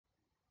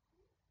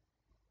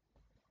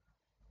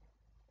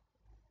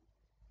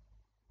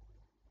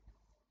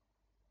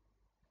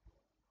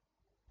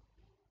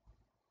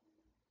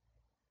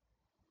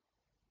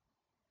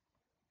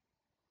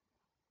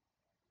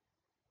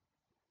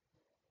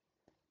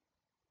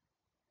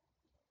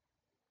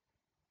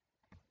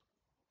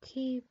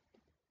Okay,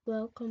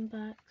 welcome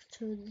back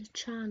to the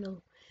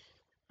channel.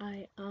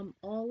 I am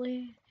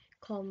Ollie,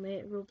 call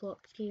me Roblox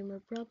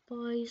Gamer Brad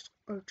Boys,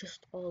 or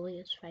just Ollie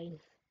is fine.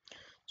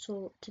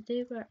 So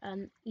today we're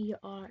in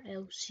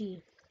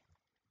ERLC.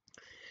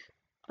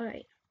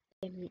 Alright,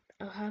 I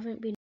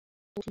haven't been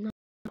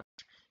much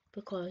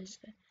because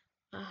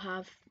I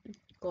have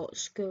got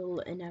school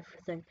and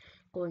everything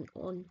going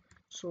on,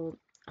 so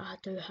I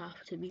do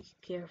have to be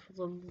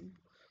careful on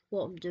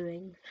what I'm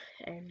doing.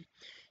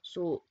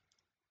 So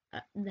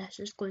this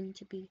is going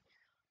to be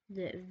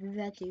the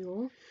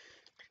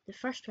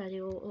first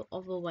video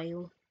of a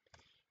while.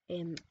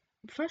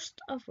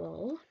 First of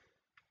all,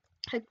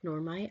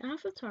 ignore my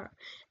avatar.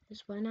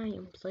 It's when I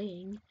am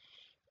playing.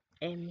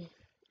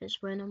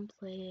 It's when I'm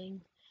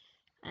playing.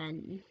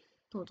 And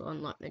hold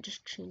on, let me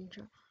just change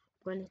it.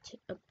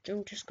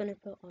 I'm just gonna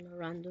put on a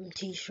random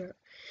T-shirt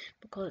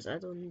because I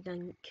don't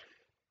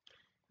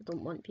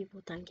want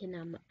people thinking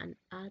I'm an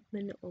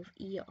admin of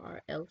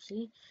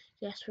ERLC.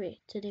 Yes, wait.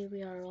 Today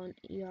we are on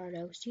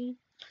ERLC,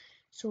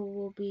 so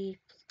we'll be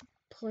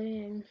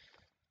playing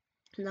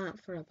that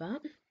for a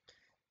bit.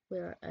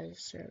 Where is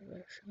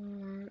server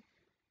chart?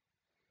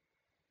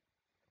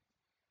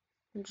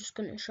 I'm just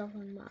gonna shove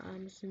on my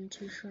Amazon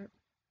t-shirt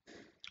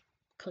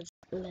because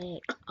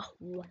like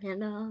why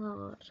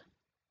not?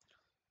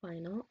 Why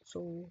not?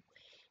 So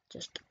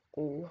just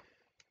go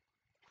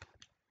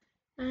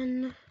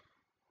and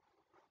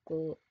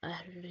go a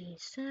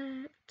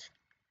reset.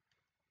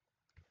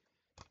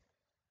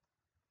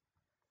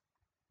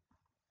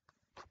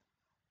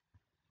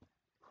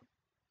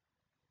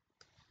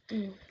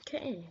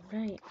 Okay,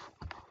 right.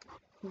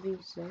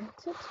 Reset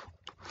it.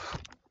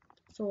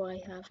 So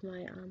I have my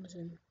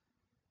Amazon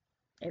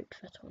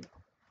outfit on.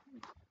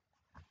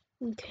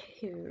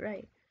 Okay,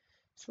 right.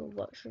 So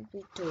what should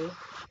we do?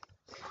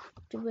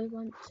 Do we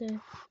want to...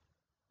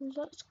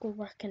 Let's go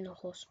work in the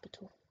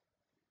hospital.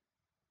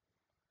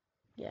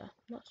 Yeah,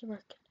 let's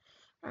work.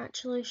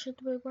 Actually,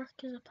 should we work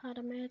as a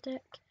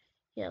paramedic?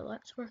 Yeah,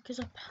 let's work as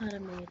a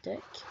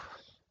paramedic.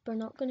 We're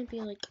not going to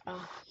be like a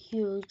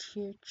huge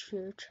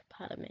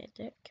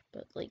paramedic,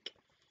 but like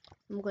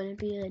I'm going to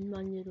be in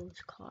one of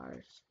those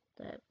cars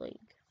that like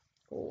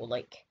go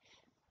like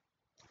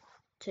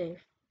to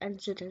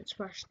incidents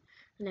first,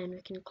 and then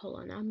we can call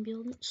an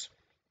ambulance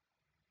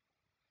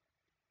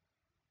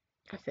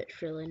if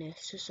it's really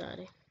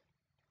necessary.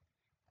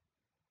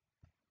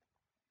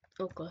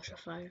 Oh gosh, a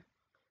fire.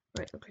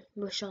 Right, okay,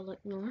 we shall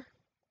ignore.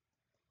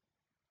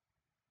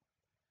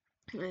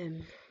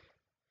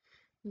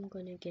 I'm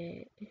gonna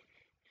get...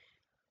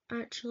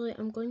 Actually,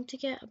 I'm going to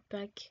get a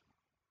big...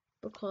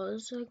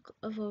 Because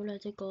I've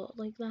already got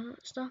like that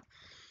stuff,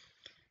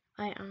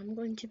 I am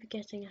going to be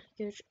getting a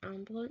huge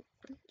ambulance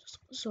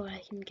so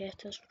I can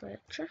get a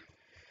stretcher.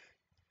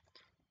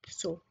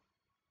 So,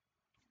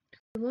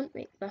 we won't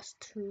make this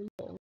too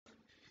long,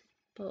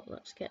 but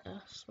let's get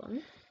this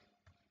one.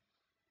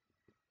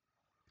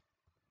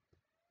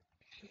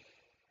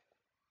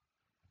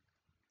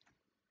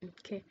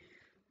 Okay,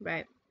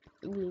 right,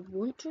 we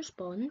won't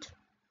respond,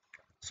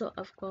 so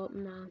I've got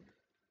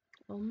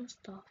all my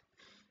stuff,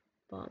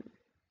 but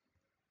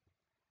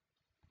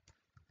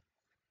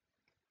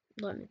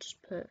let me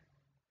just put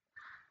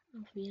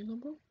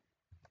available.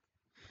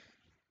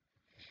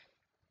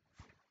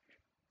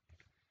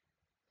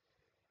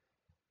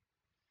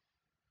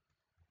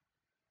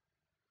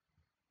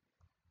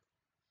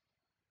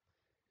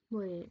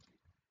 Wait,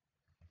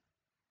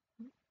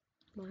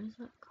 why is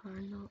that car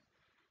not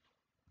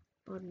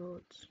on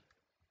notes?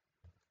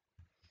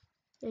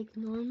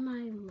 Ignore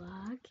my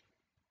lag.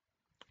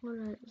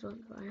 Alright, it's on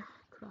fire.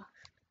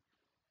 Crashed.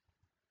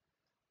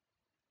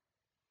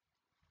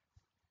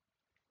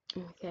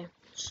 Okay,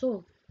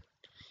 so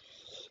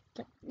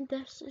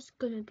this is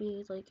gonna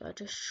be like a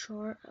just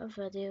short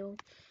video,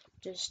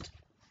 just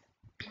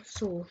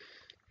so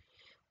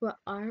we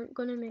aren't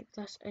gonna make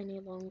this any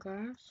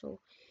longer. So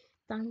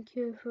thank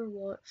you for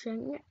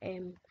watching.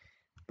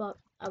 But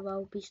I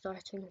will be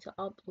starting to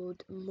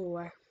upload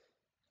more.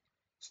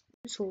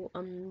 So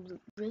I'm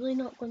really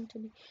not going to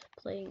be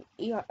playing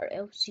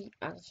ERLC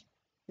as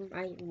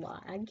my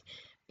lag,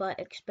 but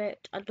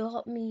expect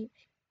Adopt Me,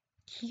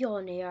 Key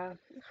on Air,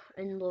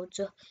 and loads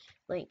of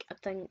like I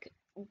think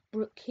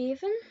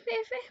Brookhaven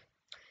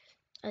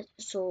maybe.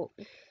 So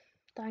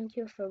thank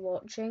you for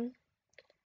watching.